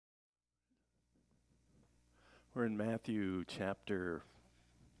We're in Matthew chapter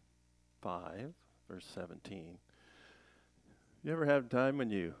 5, verse 17. You ever have a time when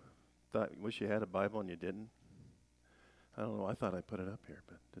you wish you had a Bible and you didn't? I don't know. I thought I put it up here,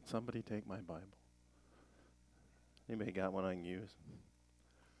 but did somebody take my Bible? Anybody got one I can use?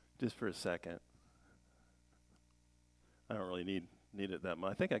 Just for a second. I don't really need it that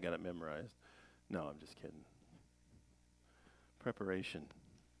much. I think I got it memorized. No, I'm just kidding. Preparation.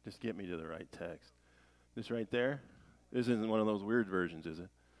 Just get me to the right text. This right there? This isn't one of those weird versions, is it?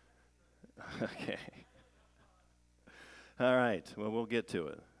 Okay. All right. Well, we'll get to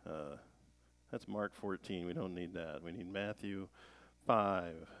it. That's Mark 14. We don't need that. We need Matthew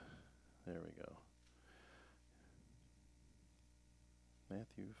 5. There we go.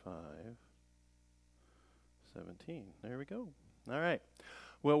 Matthew 5, 17. There we go. All right.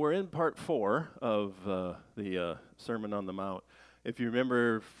 Well, we're in part 4 of the Sermon on the Mount. If you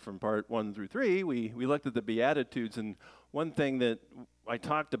remember from part 1 through 3, we looked at the Beatitudes, and one thing that I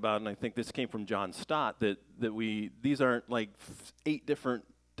talked about, and I think this came from John Stott, that these aren't like 8 different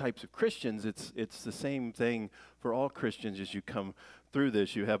types of Christians. It's the same thing for all Christians as you come through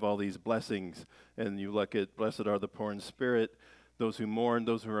this. You have all these blessings, and you look at blessed are the poor in spirit, those who mourn,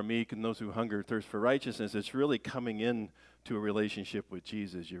 those who are meek, and those who hunger and thirst for righteousness. It's really coming in to a relationship with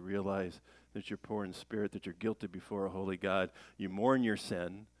Jesus. You realize that you're poor in spirit, that you're guilty before a holy God. You mourn your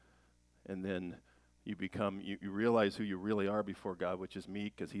sin, and then you realize who you really are before God, which is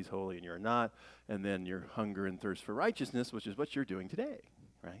meek because he's holy and you're not. And then your hunger and thirst for righteousness, which is what you're doing today,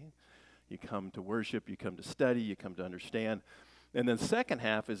 right? You come to worship, you come to study, you come to understand. And then second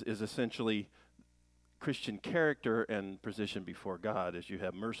half is essentially Christian character and position before God, as you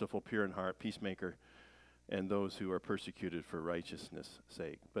have merciful, pure in heart, peacemaker, and those who are persecuted for righteousness'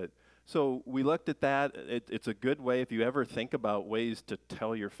 sake. But so we looked at that. It's a good way, if you ever think about ways to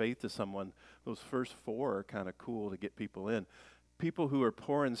tell your faith to someone, those first 4 are kind of cool to get people in. People who are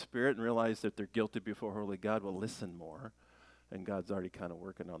poor in spirit and realize that they're guilty before holy God will listen more, and God's already kind of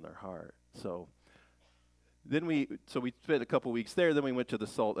working on their heart. So we spent a couple weeks there. Then we went to the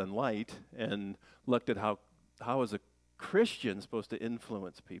salt and light and looked at how is a Christian supposed to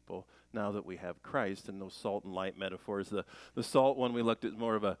influence people now that we have Christ, and those salt and light metaphors. The salt one we looked at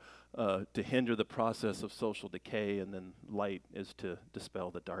more of to hinder the process of social decay, and then light is to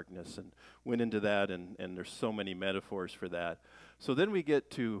dispel the darkness, and went into that, and there's so many metaphors for that. So then we get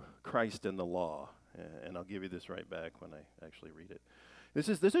to Christ and the law, and I'll give you this right back when I actually read it. This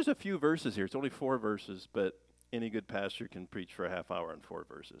is a few verses here. It's only 4 verses, but any good pastor can preach for a half hour on 4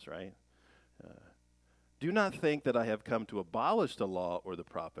 verses, right? Do not think that I have come to abolish the law or the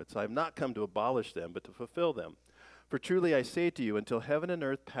prophets. I have not come to abolish them, but to fulfill them. For truly I say to you, until heaven and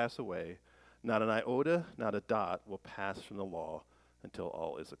earth pass away, not an iota, not a dot will pass from the law until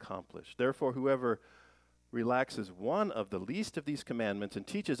all is accomplished. Therefore, whoever relaxes one of the least of these commandments and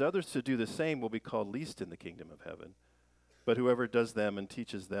teaches others to do the same will be called least in the kingdom of heaven. But whoever does them and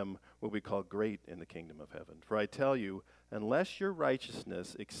teaches them will be called great in the kingdom of heaven. For I tell you, unless your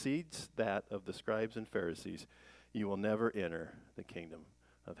righteousness exceeds that of the scribes and Pharisees, you will never enter the kingdom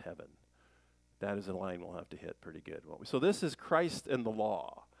of heaven. That is a line we'll have to hit pretty good, won't we? So this is Christ and the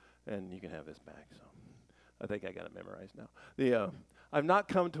law. And you can have this back. So I think I got it memorized now. I've not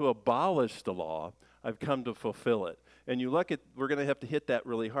come to abolish the law. I've come to fulfill it. And you look at, we're going to have to hit that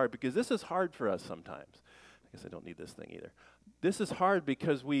really hard, because this is hard for us sometimes. I guess I don't need this thing either. This is hard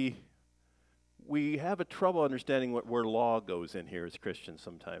because we have a trouble understanding where law goes in here as Christians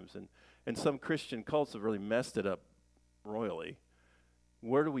sometimes. And some Christian cults have really messed it up royally.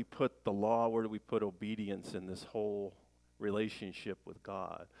 Where do we put the law? Where do we put obedience in this whole relationship with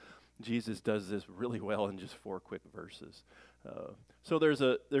God? Jesus does this really well in just 4 quick verses. So there's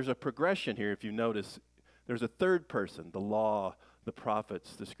a progression here. If you notice, there's a third person, the law, the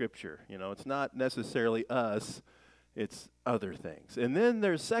prophets, the scripture. It's not necessarily us, it's other things. And then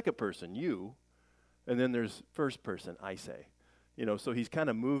there's second person, you, and then there's first person, I say. So he's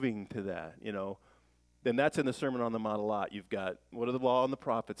kind of moving to that, Then that's in the Sermon on the Mount a lot. You've got, what do the law and the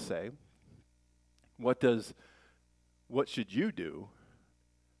prophets say? What should you do?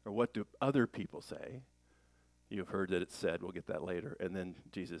 Or what do other people say? You've heard that it's said, we'll get that later. And then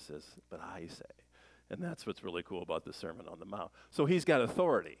Jesus says, but I say. And that's what's really cool about the Sermon on the Mount. So he's got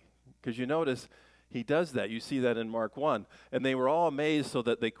authority, because you notice he does that. You see that in Mark 1. And they were all amazed, so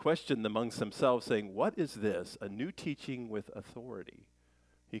that they questioned amongst themselves, saying, what is this? A new teaching with authority.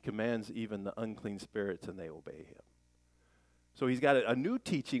 He commands even the unclean spirits, and they obey him. So he's got a new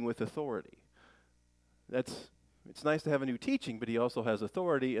teaching with authority. It's nice to have a new teaching, but he also has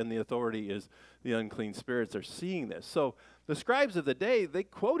authority, and the authority is the unclean spirits are seeing this. So the scribes of the day, they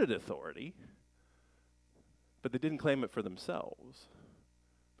quoted authority, but they didn't claim it for themselves.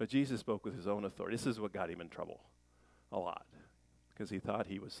 But Jesus spoke with his own authority. This is what got him in trouble a lot, because he thought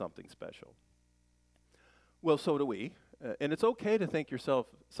he was something special. Well, so do we. And it's okay to think yourself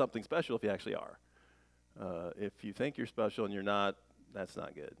something special if you actually are. If you think you're special and you're not, that's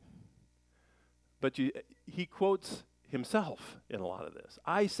not good. But he quotes himself in a lot of this.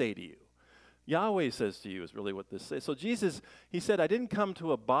 I say to you. Yahweh says to you is really what this says. So Jesus, he said, I didn't come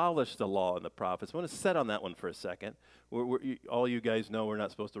to abolish the law and the prophets. I want to set on that one for a second. All you guys know we're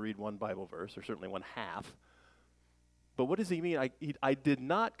not supposed to read one Bible verse, or certainly one half. But what does he mean? I did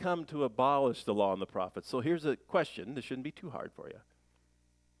not come to abolish the law and the prophets. So here's a question. This shouldn't be too hard for you.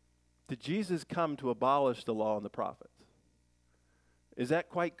 Did Jesus come to abolish the law and the prophets? Is that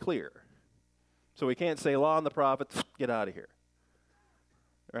quite clear? So we can't say law and the prophets, get out of here.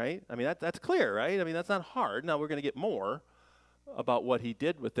 Right? I mean, that's clear, right? I mean, that's not hard. Now we're going to get more about what he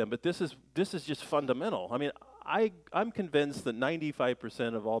did with them, but this is just fundamental. I mean, I'm convinced that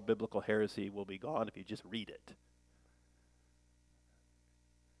 95% of all biblical heresy will be gone if you just read it.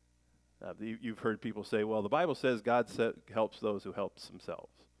 You've heard people say, well, the Bible says God helps those who help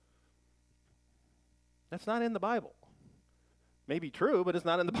themselves. That's not in the Bible. May be true, but it's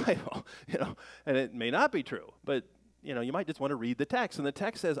not in the Bible. And it may not be true, but you might just want to read the text. And the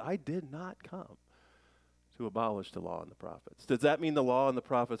text says, I did not come to abolish the law and the prophets. Does that mean the law and the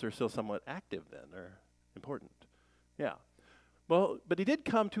prophets are still somewhat active then, or important? Yeah. Well, but he did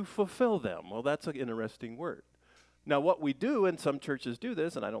come to fulfill them. Well, that's an interesting word. Now, what we do, and some churches do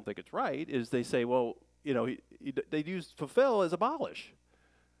this, and I don't think it's right, is they say, well, they use fulfill as abolish.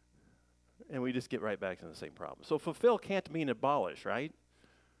 And we just get right back to the same problem. So fulfill can't mean abolish, right?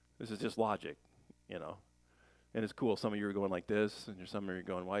 This is just logic, And it's cool. Some of you are going like this, and some of you are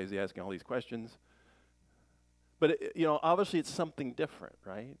going, why is he asking all these questions? But, obviously it's something different,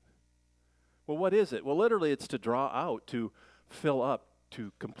 right? Well, what is it? Well, literally it's to draw out, to fill up,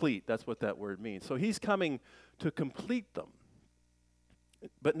 to complete. That's what that word means. So he's coming to complete them,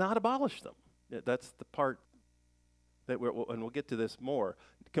 but not abolish them. That's the part that and we'll get to this more.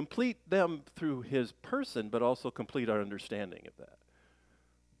 Complete them through his person, but also complete our understanding of that.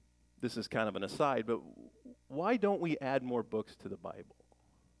 This is kind of an aside, but why don't we add more books to the Bible?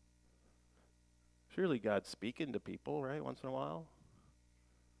 Surely God's speaking to people, right, once in a while.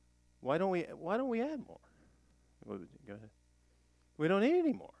 Why don't we add more? Go ahead. We don't need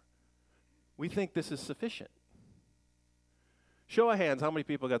any more. We think this is sufficient. Show of hands, how many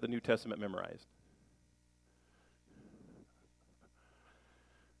people got the New Testament memorized?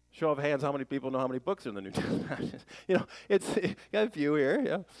 Show of hands, how many people know how many books are in the New Testament? It's got a few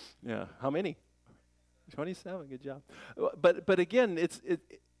here. Yeah. How many? 27. Good job. But again, it's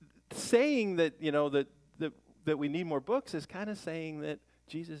saying that that we need more books is kind of saying that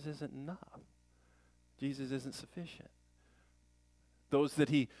Jesus isn't enough. Jesus isn't sufficient. Those that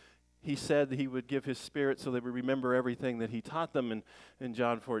he said that he would give his Spirit so they would remember everything that he taught them in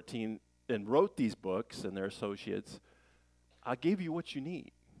John 14 and wrote these books and their associates. I gave you what you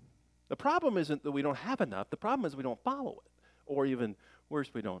need. The problem isn't that we don't have enough. The problem is we don't follow it. Or even worse,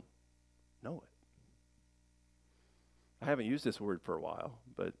 we don't know it. I haven't used this word for a while,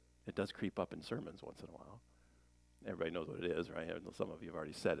 but it does creep up in sermons once in a while. Everybody knows what it is, right? Some of you have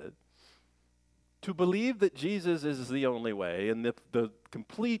already said it. To believe that Jesus is the only way and the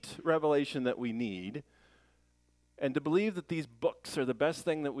complete revelation that we need, and to believe that these books are the best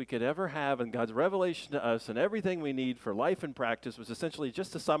thing that we could ever have, and God's revelation to us and everything we need for life and practice was essentially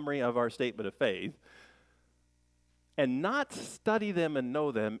just a summary of our statement of faith, and not study them and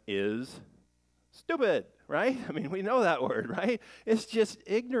know them is stupid, right? I mean, we know that word, right? It's just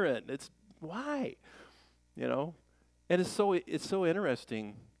ignorant. It's why, And it's so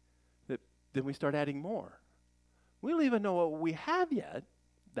interesting that then we start adding more. We don't even know what we have yet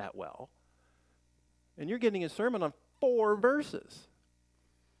that well. And you're getting a sermon on 4 verses.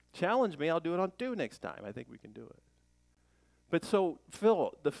 Challenge me, I'll do it on 2 next time. I think we can do it. But so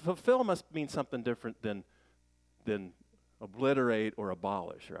fulfill must mean something different than obliterate or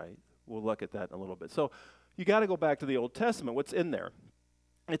abolish, right? We'll look at that in a little bit. So you got to go back to the Old Testament. What's in there?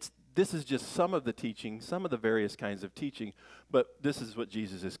 This is just some of the teaching, some of the various kinds of teaching, but this is what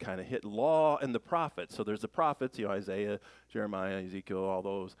Jesus is kind of hit. Law and the prophets. So there's the prophets, Isaiah, Jeremiah, Ezekiel, all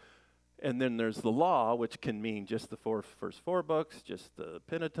those. And then there's the law, which can mean just the first 4 books, just the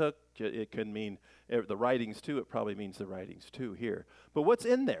Pentateuch. It can mean the writings too. It probably means the writings too here. But what's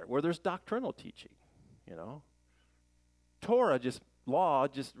in there? Where there's doctrinal teaching, Torah, law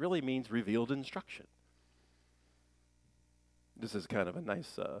really means revealed instruction. This is kind of a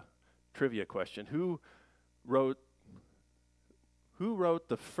nice trivia question. Who wrote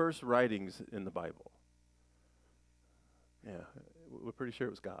the first writings in the Bible? Yeah, we're pretty sure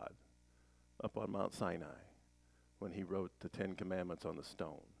it was God up on Mount Sinai when he wrote the 10 Commandments on the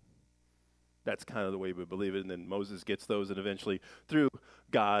stone. That's kind of the way we believe it. And then Moses gets those, and eventually, through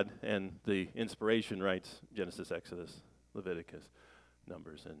God and the inspiration, writes Genesis, Exodus, Leviticus,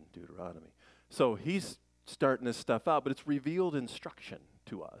 Numbers, and Deuteronomy. So he's starting this stuff out, but it's revealed instruction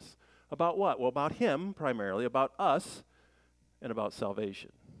to us. About what? Well, about him primarily, about us, and about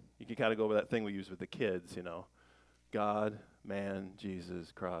salvation. You can kind of go over that thing we use with the kids, you know. God, man,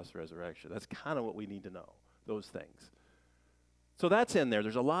 Jesus, cross, resurrection. That's kind of what we need to know, those things. So that's in there.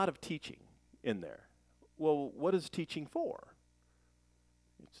 There's a lot of teaching in there. Well, what is teaching for?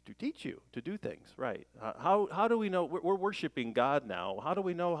 It's to teach you to do things, right? How do we know? We're worshiping God now. How do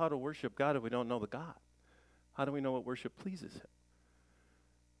we know how to worship God if we don't know the God? How do we know what worship pleases him?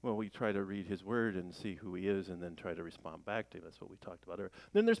 Well, we try to read his word and see who he is and then try to respond back to him. That's what we talked about earlier.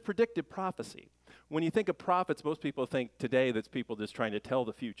 Then there's predictive prophecy. When you think of prophets, most people think today that's people just trying to tell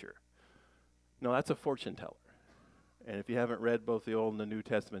the future. No, that's a fortune teller. And if you haven't read both the Old and the New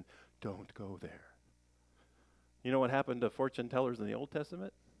Testament, don't go there. You know what happened to fortune tellers in the Old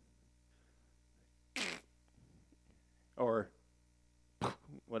Testament? Or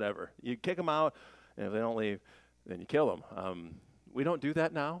whatever. You kick them out, and if they don't leave, then you kill them. We don't do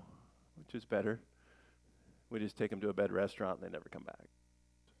that now, which is better. We just take them to a bed restaurant and they never come back.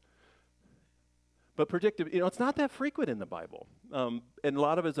 But predictive, it's not that frequent in the Bible. And a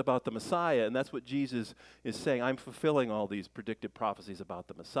lot of it's about the Messiah, and that's what Jesus is saying. I'm fulfilling all these predictive prophecies about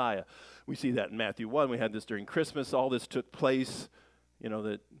the Messiah. We see that in Matthew 1. We had this during Christmas. All this took place,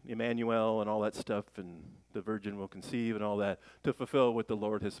 that Emmanuel and all that stuff, and the virgin will conceive and all that, to fulfill what the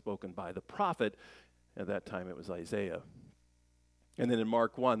Lord has spoken by the prophet. At that time, it was Isaiah. And then in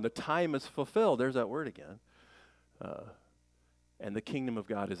Mark 1, the time is fulfilled. There's that word again. And the kingdom of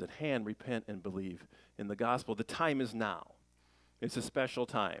God is at hand. Repent and believe in the gospel. The time is now. It's a special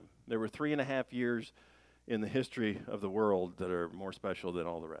time. There were 3.5 years in the history of the world that are more special than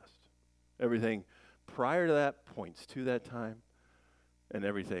all the rest. Everything prior to that points to that time, and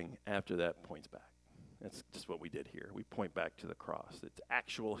everything after that points back. That's just what we did here. We point back to the cross. It's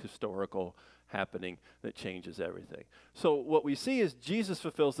actual historical happening that changes everything. So what we see is Jesus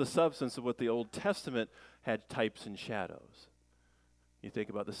fulfills the substance of what the Old Testament had types and shadows. You think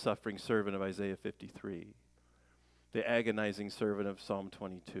about the suffering servant of Isaiah 53, the agonizing servant of Psalm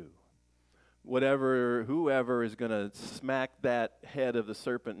 22. Whoever is going to smack that head of the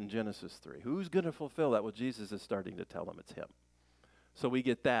serpent in Genesis 3, who's going to fulfill that? Well, Jesus is starting to tell them it's him. So we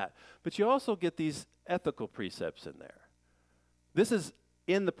get that. But you also get these ethical precepts in there. This is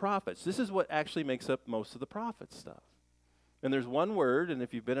in the prophets. This is what actually makes up most of the prophet stuff. And there's one word, and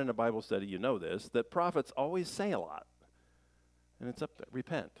if you've been in a Bible study, you know this, that prophets always say a lot. And it's up there,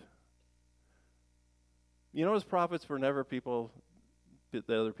 repent. You notice prophets were never people that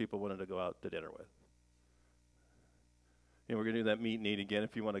the other people wanted to go out to dinner with. We're going to do that meet and eat again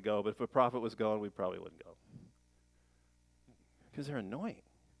if you want to go, but if a prophet was going, we probably wouldn't go. Because they're annoying.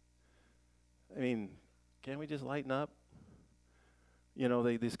 I mean, can't we just lighten up?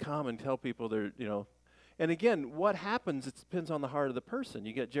 They just come and tell people they're. And again, what happens, it depends on the heart of the person.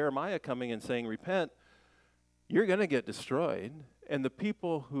 You get Jeremiah coming and saying, repent, you're going to get destroyed. And the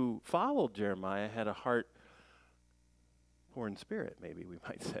people who followed Jeremiah had a heart poor in spirit, maybe we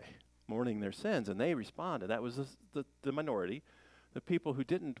might say, mourning their sins, and they responded. That was the minority. The people who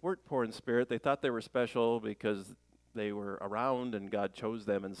weren't poor in spirit, they thought they were special because they were around and God chose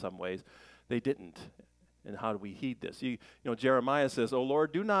them in some ways. They didn't. And how do we heed this? Jeremiah says, "O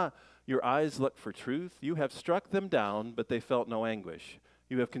Lord, do not your eyes look for truth? You have struck them down, but they felt no anguish.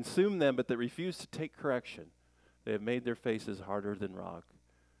 You have consumed them, but they refused to take correction. They have made their faces harder than rock.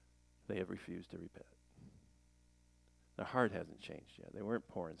 They have refused to repent." Their heart hasn't changed yet. They weren't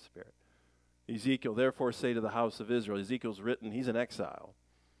poor in spirit. Ezekiel, therefore say to the house of Israel, Ezekiel's written, he's in exile.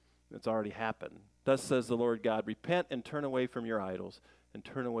 It's already happened. Thus says the Lord God, repent and turn away from your idols and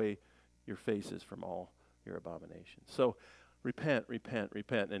turn away your faces from all your abominations. So repent, repent,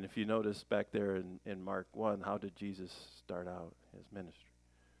 repent. And if you notice back there in Mark 1, how did Jesus start out his ministry?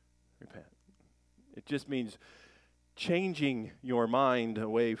 Repent. It just means changing your mind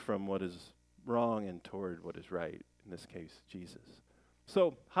away from what is wrong and toward what is right, in this case, Jesus.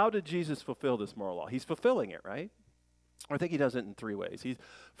 So how did Jesus fulfill this moral law? He's fulfilling it, right? I think he does it in 3 ways.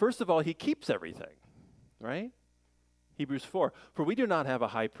 First of all, he keeps everything, right? Hebrews 4, for we do not have a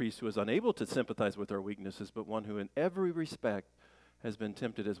high priest who is unable to sympathize with our weaknesses, but one who in every respect has been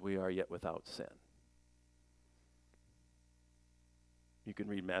tempted as we are, yet without sin. You can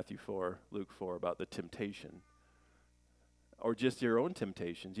read Matthew 4, Luke 4 about the temptation, or just your own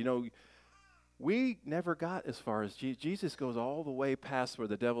temptations. We never got as far as Jesus goes all the way past where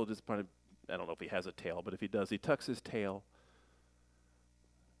the devil just kind of, I don't know if he has a tail, but if he does, he tucks his tail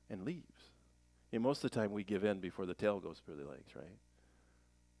and leaves. And most of the time we give in before the tail goes through the legs, right?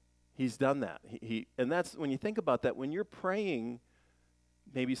 He's done that. And that's, when you think about that, when you're praying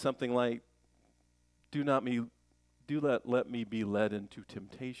maybe something like, let me be led into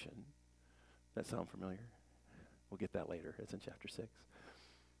temptation. That sound familiar? We'll get that later. It's in chapter 6.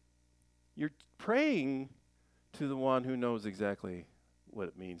 You're praying to the one who knows exactly what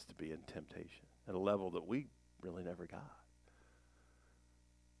it means to be in temptation at a level that we really never got.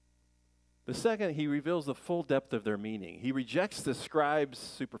 The second, he reveals the full depth of their meaning. He rejects the scribe's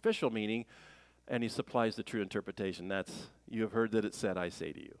superficial meaning, and he supplies the true interpretation. That's, you have heard that it said, I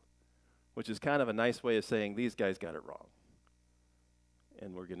say to you, which is kind of a nice way of saying these guys got it wrong.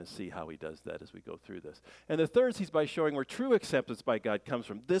 And we're going to see how he does that as we go through this. And the third, he's by showing where true acceptance by God comes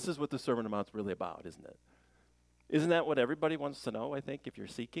from. This is what the Sermon on the Mount's really about, isn't it? Isn't that what everybody wants to know, I think, if you're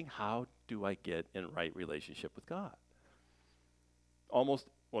seeking? How do I get in right relationship with God?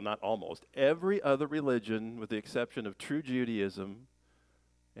 Not almost, every other religion, with the exception of true Judaism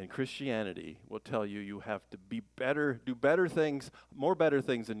and Christianity, will tell you you have to be better, do better things, more better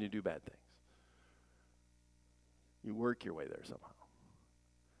things than you do bad things. You work your way there somehow.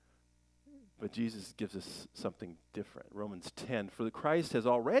 But Jesus gives us something different. Romans 10, for the Christ has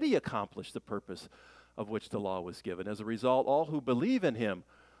already accomplished the purpose of which the law was given. As a result, all who believe in him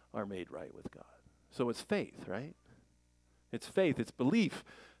are made right with God. So it's faith, right? It's faith, it's belief.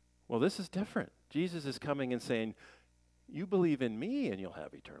 Well, this is different. Jesus is coming and saying, you believe in me and you'll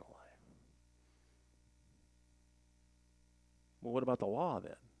have eternal life. Well, what about the law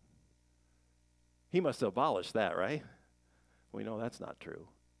then? He must have abolished that, right? We know that's not true.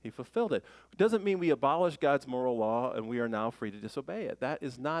 He fulfilled it. It doesn't mean we abolish God's moral law and we are now free to disobey it. That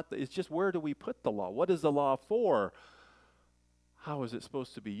is not, it's just, where do we put the law? What is the law for? How is it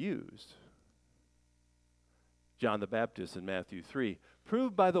supposed to be used? John the Baptist in Matthew 3,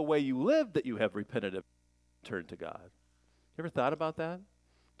 prove by the way you live that you have repented and turned to God. You ever thought about that?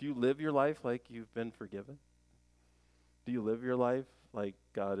 Do you live your life like you've been forgiven? Do you live your life like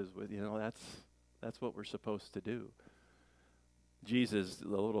God is with you? That's what we're supposed to do. Jesus is a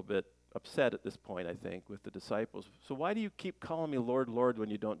little bit upset at this point, I think, with the disciples. So why do you keep calling me Lord, Lord, when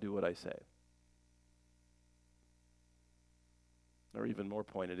you don't do what I say? Or even more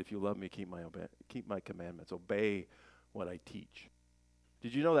pointed, if you love me, keep my commandments. Obey what I teach.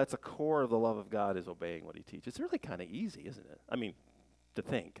 Did you know that's a core of the love of God, is obeying what he teaches? It's really kind of easy, isn't it? I mean, to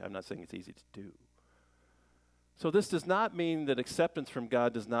think. I'm not saying it's easy to do. So this does not mean that acceptance from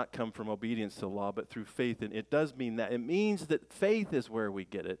God does not come from obedience to the law, but through faith. And it does mean that. It means that faith is where we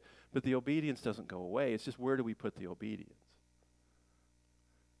get it, but the obedience doesn't go away. It's just, where do we put the obedience?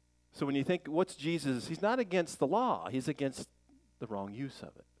 So when you think, what's Jesus? He's not against the law. He's against the wrong use of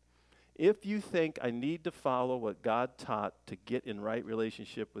it. If you think I need to follow what God taught to get in right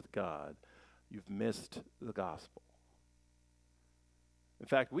relationship with God, you've missed the gospel. In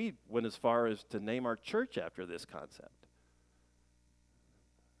fact, we went as far as to name our church after this concept.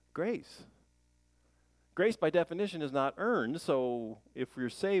 Grace. Grace, by definition, is not earned, so if you're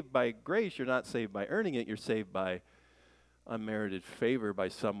saved by grace, you're not saved by earning it, you're saved by unmerited favor by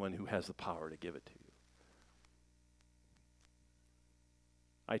someone who has the power to give it to you.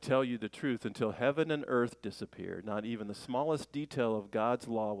 I tell you the truth, until heaven and earth disappear, not even the smallest detail of God's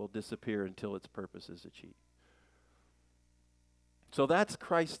law will disappear until its purpose is achieved. So that's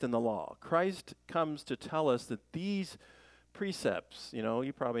Christ in the law. Christ comes to tell us that these precepts,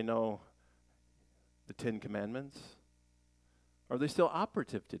 you probably know the 10 Commandments. Are they still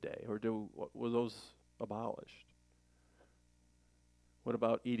operative today, or were those abolished? What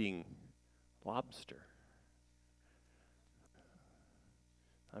about eating lobster?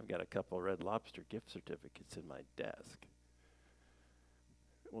 I've got a couple of Red Lobster gift certificates in my desk.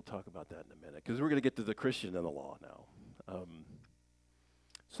 We'll talk about that in a minute, because we're going to get to the Christian in the law now.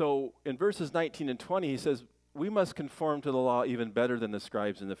 So in verses 19 and 20, he says, we must conform to the law even better than the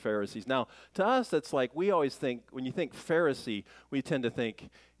scribes and the Pharisees. Now, to us, that's like, we always think, when you think Pharisee, we tend to think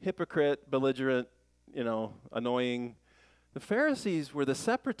hypocrite, belligerent, annoying. The Pharisees were the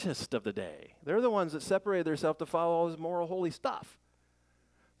separatists of the day. They're the ones that separated themselves to follow all this moral, holy stuff.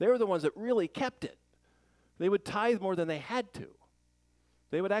 They were the ones that really kept it. They would tithe more than they had to.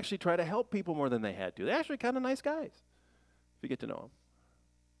 They would actually try to help people more than they had to. They're actually kind of nice guys, if you get to know them.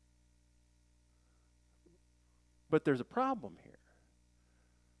 But there's a problem here.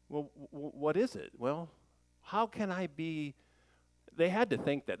 Well, what is it? Well, how can I be? They had to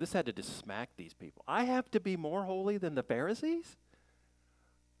think that. This had to just smack these people. I have to be more holy than the Pharisees?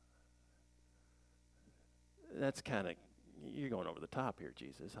 that's kind of, you're going over the top here,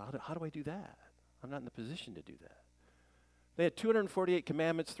 Jesus. How do I do that? I'm not in the position to do that. They had 248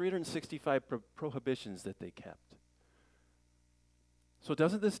 commandments, 365 prohibitions that they kept. So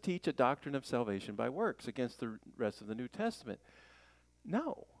doesn't this teach a doctrine of salvation by works against the rest of the New Testament?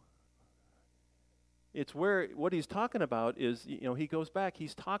 No. It's where what he's talking about is, he goes back,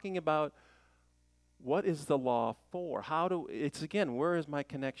 he's talking about what is the law for? It's again, where is my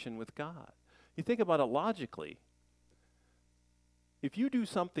connection with God? You think about it logically. If you do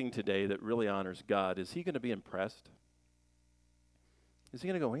something today that really honors God, is he going to be impressed? Is he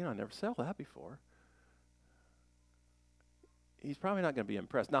going to go, I never saw that before? He's probably not going to be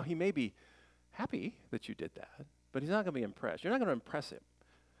impressed. Now, he may be happy that you did that, but he's not going to be impressed. You're not going to impress him.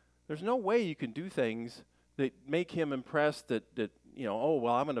 There's no way you can do things that make him impressed that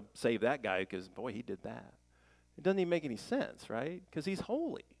I'm going to save that guy because, boy, he did that. It doesn't even make any sense, right? Because he's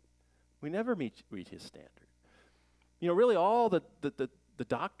holy. We never reach his standard. Really all the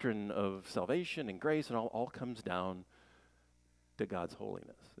doctrine of salvation and grace and all comes down to God's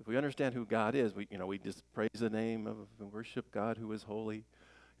holiness. If we understand who God is, we just praise the name of and worship God who is holy.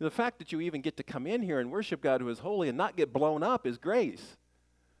 The fact that you even get to come in here and worship God who is holy and not get blown up is grace.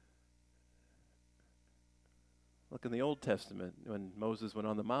 Look in the Old Testament, when Moses went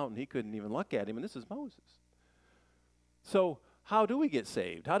on the mountain, he couldn't even look at him, and this is Moses. So how do we get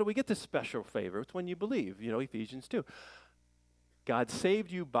saved? How do we get this special favor? It's when you believe, Ephesians 2. God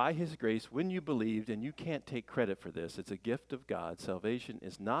saved you by his grace when you believed, and you can't take credit for this. It's a gift of God. Salvation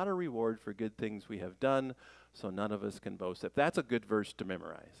is not a reward for good things we have done, so none of us can boast. If that's a good verse to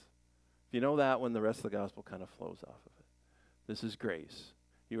memorize. If you know that one, the rest of the gospel kind of flows off of it. This is grace.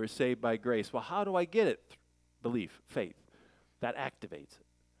 You are saved by grace. Well, how do I get it? Belief, faith. That activates it.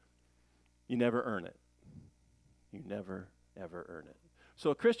 You never earn it. You never, ever earn it. So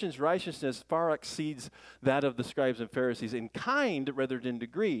a Christian's righteousness far exceeds that of the scribes and Pharisees in kind rather than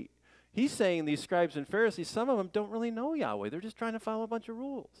degree. He's saying these scribes and Pharisees, some of them don't really know Yahweh. They're just trying to follow a bunch of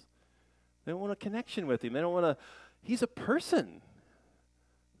rules. They don't want a connection with him. They don't want to, he's a person.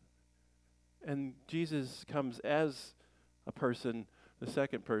 And Jesus comes as a person, the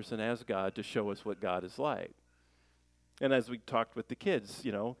second person, as God, to show us what God is like. And as we talked with the kids,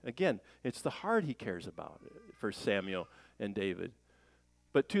 again, it's the heart he cares about, for Samuel and David.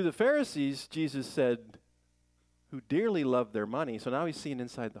 But to the Pharisees, Jesus said, who dearly loved their money, so now he's seeing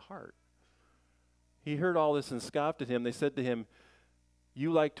inside the heart. He heard all this and scoffed at him. They said to him,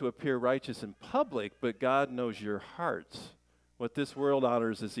 you like to appear righteous in public, but God knows your hearts. What this world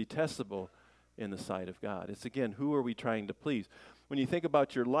honors is detestable in the sight of God. It's again, who are we trying to please? When you think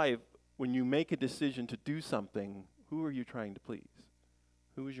about your life, when you make a decision to do something, who are you trying to please?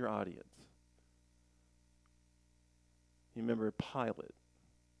 Who is your audience? You remember Pilate.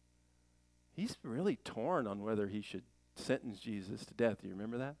 He's really torn on whether he should sentence Jesus to death. Do you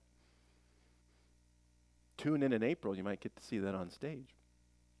remember that? Tune in April. You might get to see that on stage.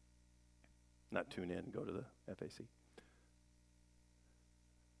 Not tune in, go to the FAC.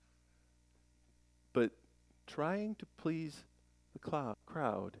 But trying to please the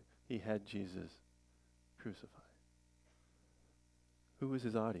crowd, he had Jesus crucified. Who was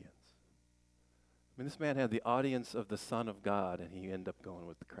his audience? I mean, this man had the audience of the Son of God, and he ended up going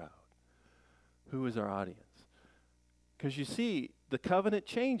with the crowd. Who is our audience? Because you see, the covenant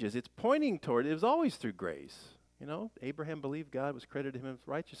changes. It's pointing toward, it was always through grace. Abraham believed God was credited to him as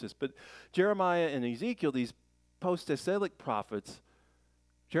righteousness. But Jeremiah and Ezekiel, these post-exilic prophets,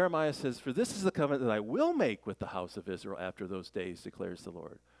 Jeremiah says, for this is the covenant that I will make with the house of Israel after those days, declares the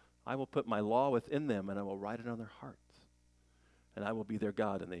Lord. I will put my law within them, and I will write it on their hearts. And I will be their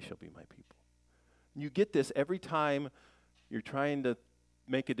God, and they shall be my people. You get this every time you're trying to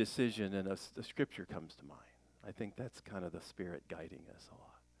make a decision and a scripture comes to mind. I think that's kind of the Spirit guiding us a lot.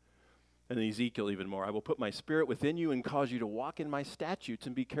 And in Ezekiel even more, I will put my Spirit within you and cause you to walk in my statutes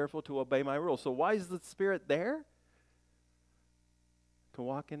and be careful to obey my rules. So why is the Spirit there? To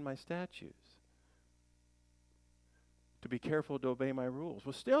walk in my statutes. To be careful to obey my rules.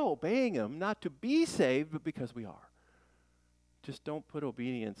 We're still obeying them, not to be saved, but because we are. Just don't put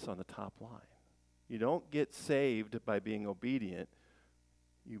obedience on the top line. You don't get saved by being obedient.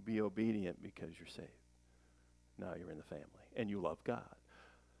 You be obedient because you're saved. Now you're in the family and you love God.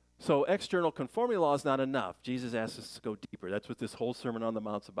 So external conformity law is not enough. Jesus asks us to go deeper. That's what this whole Sermon on the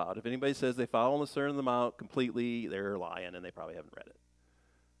Mount's about. If anybody says they follow the Sermon on the Mount completely, they're lying and they probably haven't read it.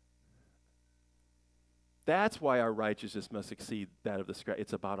 That's why our righteousness must exceed that of the scribe.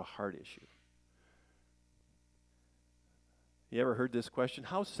 It's about a heart issue. You ever heard this question?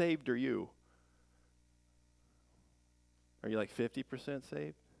 How saved are you? Are you like 50%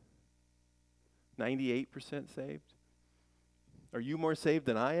 saved? 98% saved? Are you more saved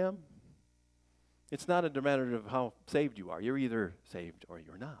than I am? It's not a matter of how saved you are. You're either saved or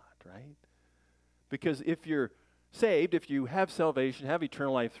you're not, right? Because if you're saved, if you have salvation, have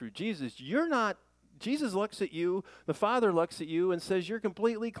eternal life through Jesus, you're not, Jesus looks at you, the Father looks at you and says, you're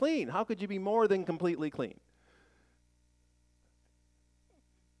completely clean. How could you be more than completely clean?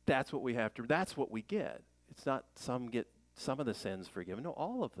 That's what we have to, that's what we get. It's not some get some of the sins forgiven. No,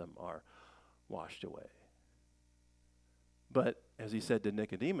 all of them are washed away. But as he said to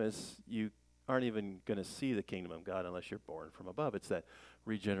Nicodemus, you aren't even going to see the kingdom of God unless you're born from above. It's that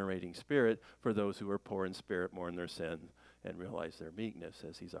regenerating spirit for those who are poor in spirit, mourn their sin, and realize their meekness,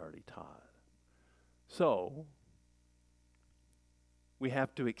 as he's already taught. So, we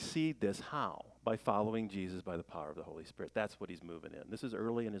have to exceed this. How? By following Jesus by the power of the Holy Spirit. That's what he's moving in. This is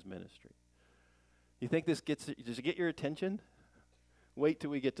early in his ministry. You think this does it get your attention? Wait till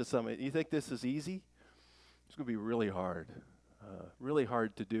we get to some. You think this is easy? It's going to be really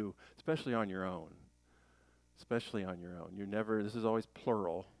hard to do, especially on your own. Especially on your own. This is always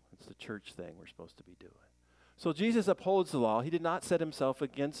plural. It's the church thing we're supposed to be doing. So Jesus upholds the law. He did not set himself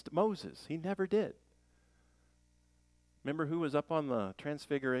against Moses. He never did. Remember who was up on the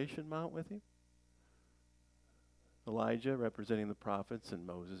Transfiguration Mount with him? Elijah representing the prophets and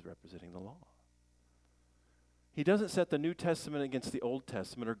Moses representing the law. He doesn't set the New Testament against the Old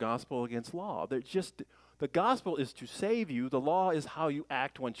Testament or gospel against law. The gospel is to save you. The law is how you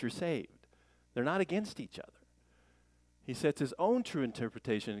act once you're saved. They're not against each other. He sets his own true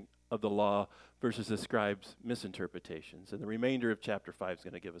interpretation of the law versus the scribes' misinterpretations. And the remainder of chapter 5 is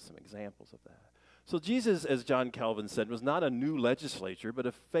going to give us some examples of that. So Jesus, as John Calvin said, was not a new legislature, but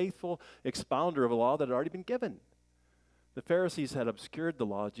a faithful expounder of a law that had already been given. The Pharisees had obscured the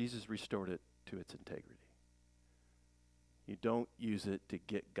law. Jesus restored it to its integrity. You don't use it to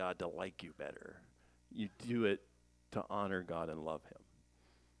get God to like you better. You do it to honor God and love him.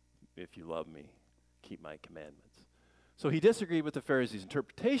 If you love me, keep my commandments. So he disagreed with the Pharisees'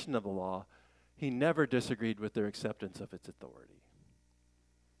 interpretation of the law. He never disagreed with their acceptance of its authority.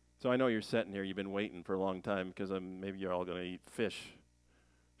 So I know you're sitting here, you've been waiting for a long time because maybe you're all going to eat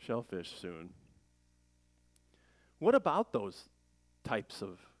shellfish soon. What about those types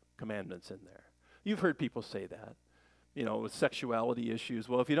of commandments in there? You've heard people say that. With sexuality issues.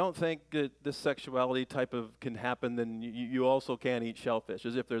 Well, if you don't think that this sexuality type of can happen, then you also can't eat shellfish,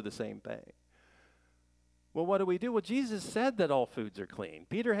 as if they're the same thing. Well, what do? Well, Jesus said that all foods are clean.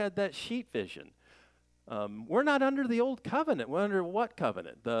 Peter had that sheep vision. We're not under the old covenant. We're under what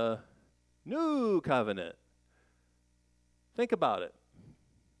covenant? The new covenant. Think about it.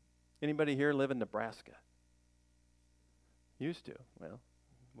 Anybody here live in Nebraska? Used to. Well,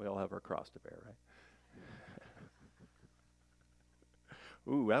 we all have our cross to bear, right?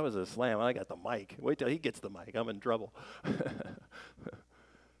 Ooh, that was a slam. I got the mic. Wait till he gets the mic. I'm in trouble.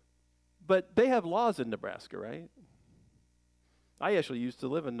 But they have laws in Nebraska, right? I actually used to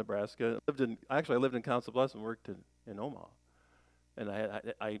live in Nebraska. I lived in Council Bluffs and worked in Omaha. And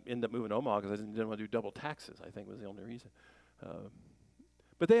I ended up moving to Omaha because I didn't want to do double taxes, I think was the only reason.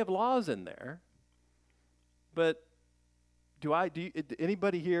 But they have laws in there. But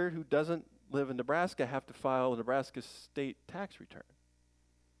anybody here who doesn't live in Nebraska have to file a Nebraska state tax return?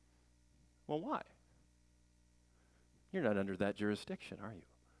 Well, why? You're not under that jurisdiction, are you?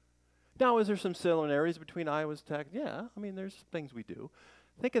 Now, is there some similarities between Iowa's tax? Yeah, there's things we do.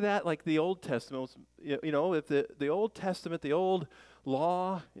 Think of that like the Old Testament. If the Old Testament, the old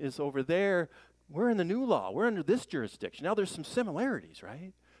law is over there, we're in the new law. We're under this jurisdiction. Now, there's some similarities,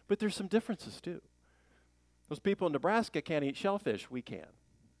 right? But there's some differences, too. Those people in Nebraska can't eat shellfish. We can.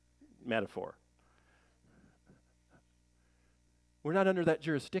 Metaphor. We're not under that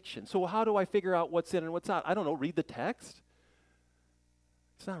jurisdiction. So how do I figure out what's in and what's out? I don't know. Read the text.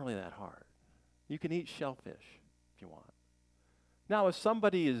 It's not really that hard. You can eat shellfish if you want. Now, if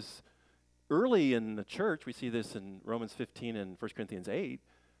somebody is early in the church, we see this in Romans 15 and 1 Corinthians 8,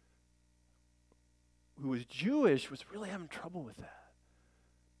 who was Jewish, was really having trouble with that.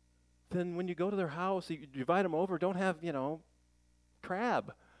 Then when you go to their house, you invite them over, don't have,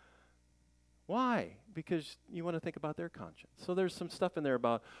 crab. Why? Because you want to think about their conscience. So there's some stuff in there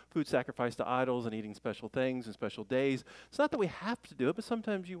about food sacrificed to idols and eating special things and special days. It's not that we have to do it, but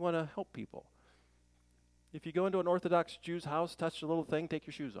sometimes you want to help people. If you go into an Orthodox Jew's house, touch a little thing, take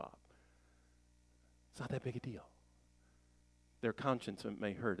your shoes off. It's not that big a deal. Their conscience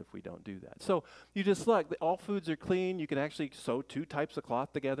may hurt if we don't do that. So you just look, all foods are clean. You can actually sew two types of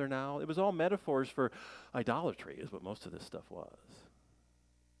cloth together now. It was all metaphors for idolatry is what most of this stuff was.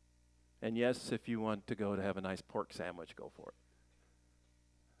 And yes, if you want to go to have a nice pork sandwich, go for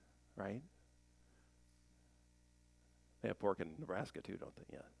it. Right? They have pork in Nebraska too, don't they?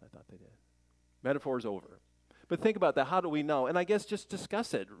 Yeah, I thought they did. Metaphor's over. But think about that. How do we know? And I guess just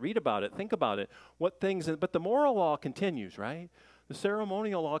discuss it, read about it, think about it. What things, but the moral law continues, right? The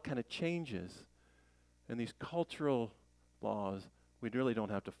ceremonial law kind of changes. And these cultural laws, we really don't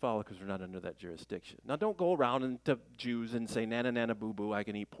have to follow because we're not under that jurisdiction. Now, don't go around to Jews and say, nana, nana, boo, boo, I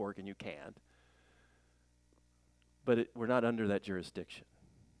can eat pork and you can't. But we're not under that jurisdiction.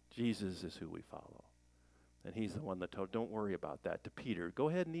 Jesus is who we follow. And he's the one that told, don't worry about that, to Peter. Go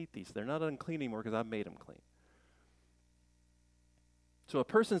ahead and eat these. They're not unclean anymore because I've made them clean. So a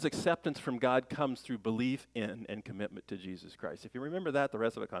person's acceptance from God comes through belief in and commitment to Jesus Christ. If you remember that, the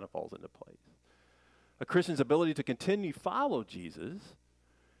rest of it kind of falls into place. A Christian's ability to continue to follow Jesus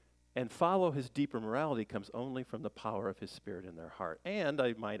and follow his deeper morality comes only from the power of his Spirit in their heart. And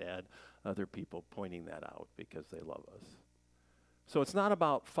I might add, other people pointing that out because they love us. So it's not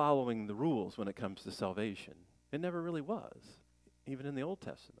about following the rules when it comes to salvation. It never really was, even in the Old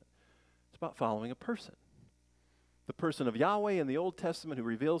Testament. It's about following a person. The person of Yahweh in the Old Testament who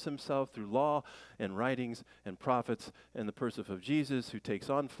reveals himself through law and writings and prophets, and the person of Jesus who takes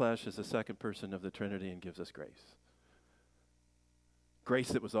on flesh as the second person of the Trinity and gives us grace. Grace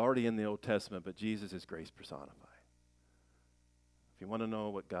that was already in the Old Testament, but Jesus is grace personified. If you want to know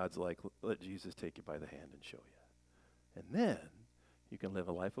what God's like, let Jesus take you by the hand and show you. And then you can live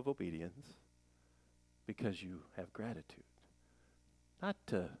a life of obedience because you have gratitude. Not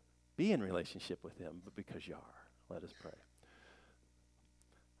to be in relationship with him, but because you are. Let us pray.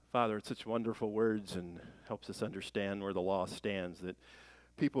 Father, it's such wonderful words and helps us understand where the law stands, that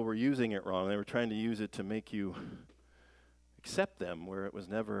people were using it wrong. They were trying to use it to make you accept them where it was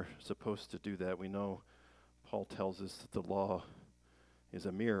never supposed to do that. We know Paul tells us that the law is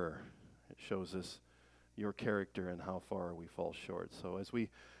a mirror. It shows us your character and how far we fall short. So as we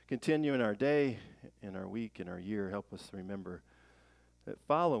continue in our day, in our week, in our year, help us remember that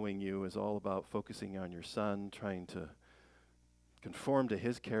following you is all about focusing on your Son, trying to conform to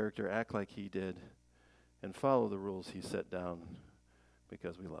his character, act like he did, and follow the rules he set down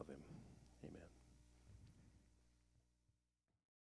because we love him.